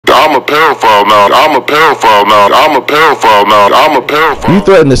I'm a pedophile now. I'm a pedophile now. I'm a pedophile now. I'm a pedophile. You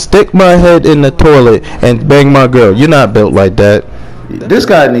threatened to stick my head in the toilet and bang my girl. You're not built like that. This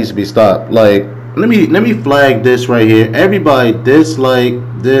guy needs to be stopped. Like, let me flag this right here. Everybody dislike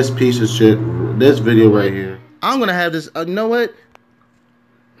this piece of shit. This video right here. I'm gonna have this. You know what?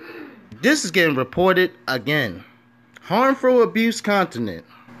 This is getting reported again. Harmful abuse content.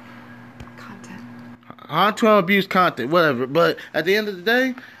 Harmful abuse content, whatever. But at the end of the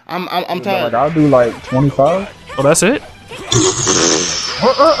day, I'm tired. I'll do like 25. Oh, that's it?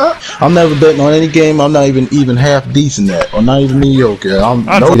 I'm never betting on any game. I'm not even half decent at, or not even mediocre. I'll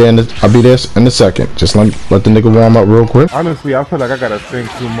be there in a second. Just let the nigga warm up real quick. Honestly, I feel like I gotta think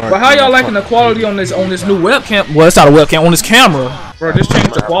too much. But how y'all liking the quality on this new webcam? Well, it's not a webcam, on this camera, bro. Just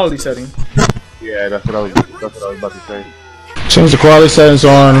changed the quality setting. Yeah, that's what I was about to say. Change the quality settings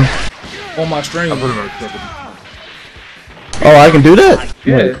on my stream. Oh, I can do that?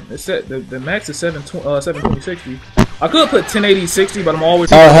 Yeah, it's set. The max is 720/60. I could put 1080/60, but I'm always.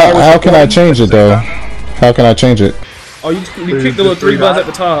 How can I change it though? How can I change it? Oh, you click the little three buttons at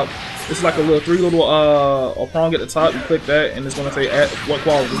the top. It's like a little three little a prong at the top. You click that, and it's gonna say at what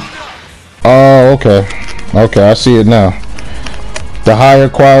quality. Oh, okay. Okay, I see it now. The higher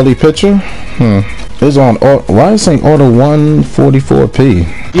quality picture. It's on. Why is it saying auto 144p?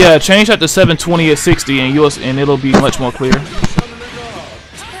 Yeah, change that to 720/60, and it'll be much more clear.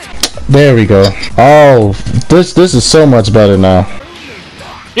 There we go. Oh, this is so much better now.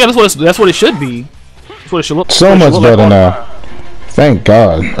 Yeah, that's what it should be. That's what it should look. So much better now. Thank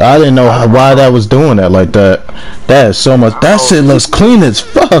God. I didn't know why that was doing that like that. That is so much. That shit looks clean as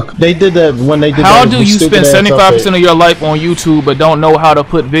fuck. They did that when they did. How do you spend 75% of your life on YouTube but don't know how to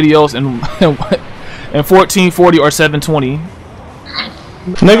put videos in 1440 or 720?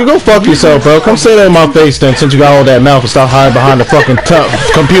 Nigga, go fuck yourself, bro. Come say that in my face then, since you got all that mouth, and stop hiding behind the fucking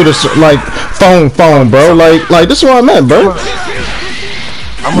computer, like phone, bro. Like this is what I meant, bro.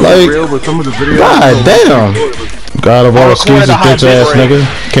 I'm like, real with some of the videos. God damn. God of all excuses, bitch ass nigga.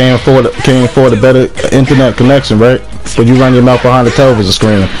 Can't afford a better internet connection, right? But you run your mouth behind the television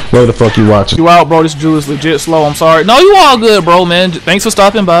screen. Where the fuck you watching? You out, bro? This dude is legit slow. I'm sorry. No, you all good, bro, man. Thanks for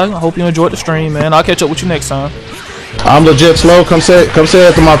stopping by. I hope you enjoyed the stream, man. I'll catch up with you next time. I'm legit slow. Come say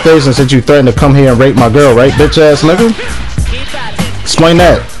it to my face and since you threatened to come here and rape my girl, right, bitch ass nigga? Explain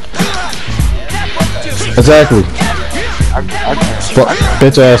that. Exactly.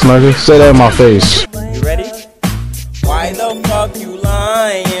 Bitch ass nigga. Say that in my face. You ready? Why the fuck you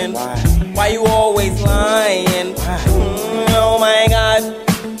lying? Why you always lying? Oh my god.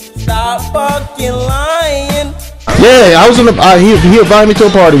 Stop fucking lying. Yeah, I was in the. He invited me to a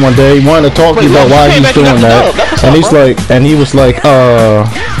party one day. He wanted to talk to me about why he's doing that, and he was like,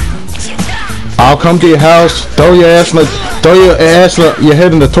 I'll come to your house, throw your head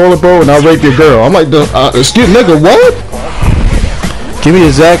in the toilet bowl, and I'll rape your girl. I'm like, excuse me, nigga, what? Give me the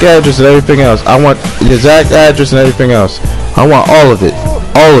exact address and everything else. I want the exact address and everything else. I want all of it,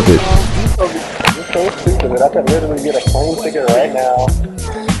 all of it. You're so stupid. I could literally get a plane ticket right now.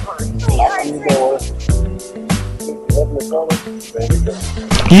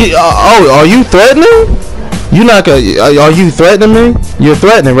 Are you threatening? You not gonna? Are you threatening me? You're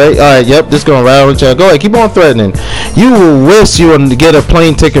threatening, right? All right. Yep. This going right on chat. Go ahead. Keep on threatening. You will wish you would get a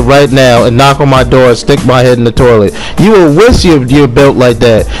plane ticket right now and knock on my door and stick my head in the toilet. You will wish you're built like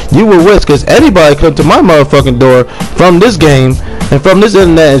that. You will wish, because anybody come to my motherfucking door from this game and from this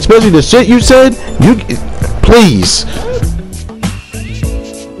internet, especially the shit you said. You please.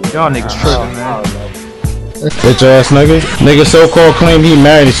 Y'all niggas tripping, man. Bitch ass nigga. Nigga so-called claim he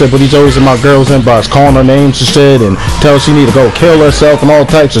married, he said, but he's always in my girl's inbox calling her names and shit and tell her she need to go kill herself and all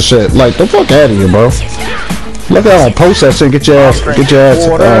types of shit. Like, the fuck out of here, bro. Look at that, post that shit, get your ass stupid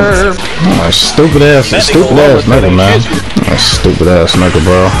ass nigga, man. Stupid ass nigga,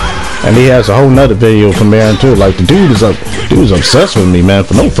 bro. And he has a whole nother video premiering too. Like, the dude's obsessed with me, man,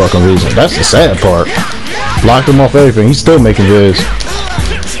 for no fucking reason. That's the sad part. Blocked him off everything. He's still making vids.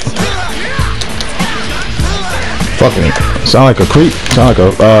 Fucking sound like a creep, sound like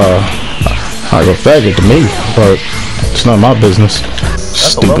a faggot to me, but it's not my business.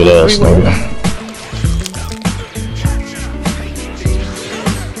 Stupid ass nigga.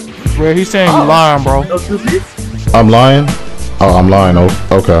 Where he's saying you lying, bro. I'm lying? Oh, I'm lying. Oh,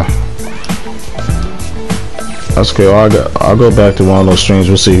 okay. That's okay. I'll go back to one of those streams.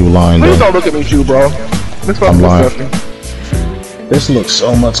 We'll see who lying. Please don't look at me, you, bro. I'm lying. This looks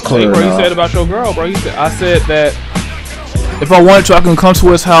so much clearer. What he said about your girl, bro. I said that if I wanted to, I can come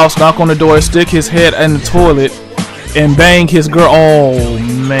to his house, knock on the door, stick his head in the toilet, and bang his girl. Oh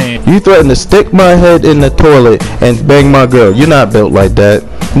man. You threatened to stick my head in the toilet and bang my girl. You're not built like that.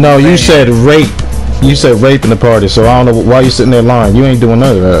 No, you said rape. You said rape in the party, so I don't know why you sitting there lying. You ain't doing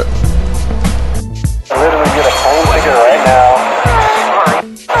none of that. I literally get a plane ticket right now.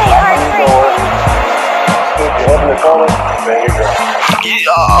 Stick your head in the toilet, bang your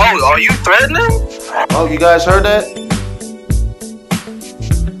girl. Are you threatening? Oh, you guys heard that?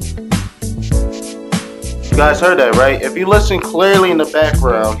 You guys heard that, right? If you listen clearly in the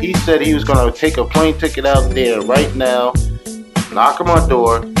background, he said he was gonna take a plane ticket out there right now, knock on my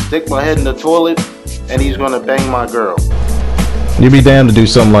door, stick my head in the toilet, and he's gonna bang my girl. You'd be damned to do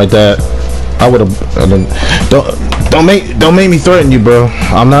something like that. I would have. Don't make me threaten you, bro.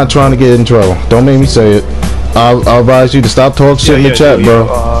 I'm not trying to get in trouble. Don't make me say it. I'll advise you to stop talking shit in the chat, bro.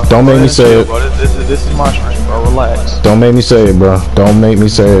 Don't make me say it. This is my stream, bro. Relax. Don't make me say it, bro. Don't make me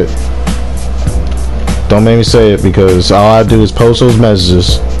say it. Don't make me say it, because all I do is post those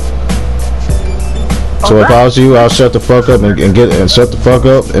messages. So if I was you, I'll shut the fuck up and shut the fuck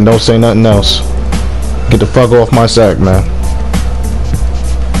up and don't say nothing else. Get the fuck off my sack, man.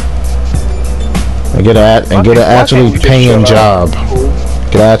 And get an actually paying job.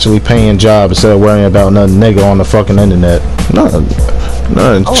 Get an actually paying job instead of worrying about another nigga on the fucking internet.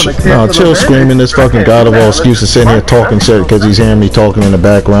 No, chill screaming this fucking god of all excuses, sitting here talking shit because he's hearing me talking in the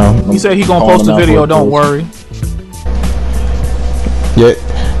background. He said he gonna post the video, don't worry. Yeah,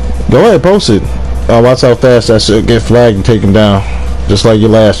 go ahead, post it. Watch how fast that shit get flagged and taken down. Just like your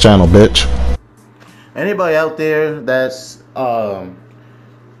last channel, bitch. Anybody out there that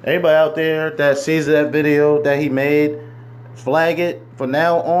sees that video that he made, flag it. From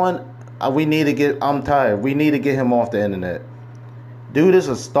now on, I'm tired. We need to get him off the internet. Dude is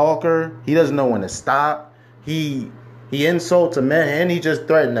a stalker. He doesn't know when to stop. He insults a man, and he just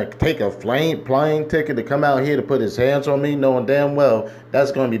threatened to take a plane ticket to come out here to put his hands on me, knowing damn well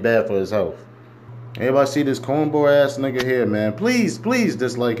that's gonna be bad for his health. Everybody see this cornball ass nigga here, man. Please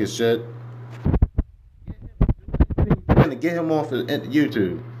dislike his shit. Get him off of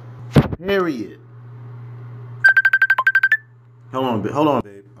YouTube. Period. Hold on, babe.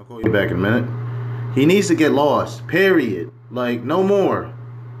 I'll call you back in a minute. He needs to get lost. Period. Like, no more.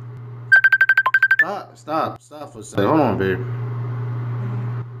 Stop for a second. Hold on, babe.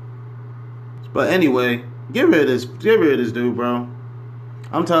 But anyway, get rid of this dude, bro.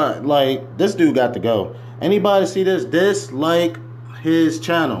 I'm tired. Like, this dude got to go. Anybody see this? Dislike his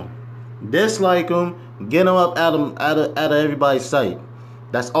channel. Dislike him. Get him up out of everybody's sight.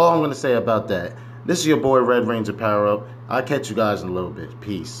 That's all I'm gonna say about that. This is your boy RedRanger PowerUp. I'll catch you guys in a little bit.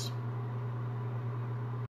 Peace.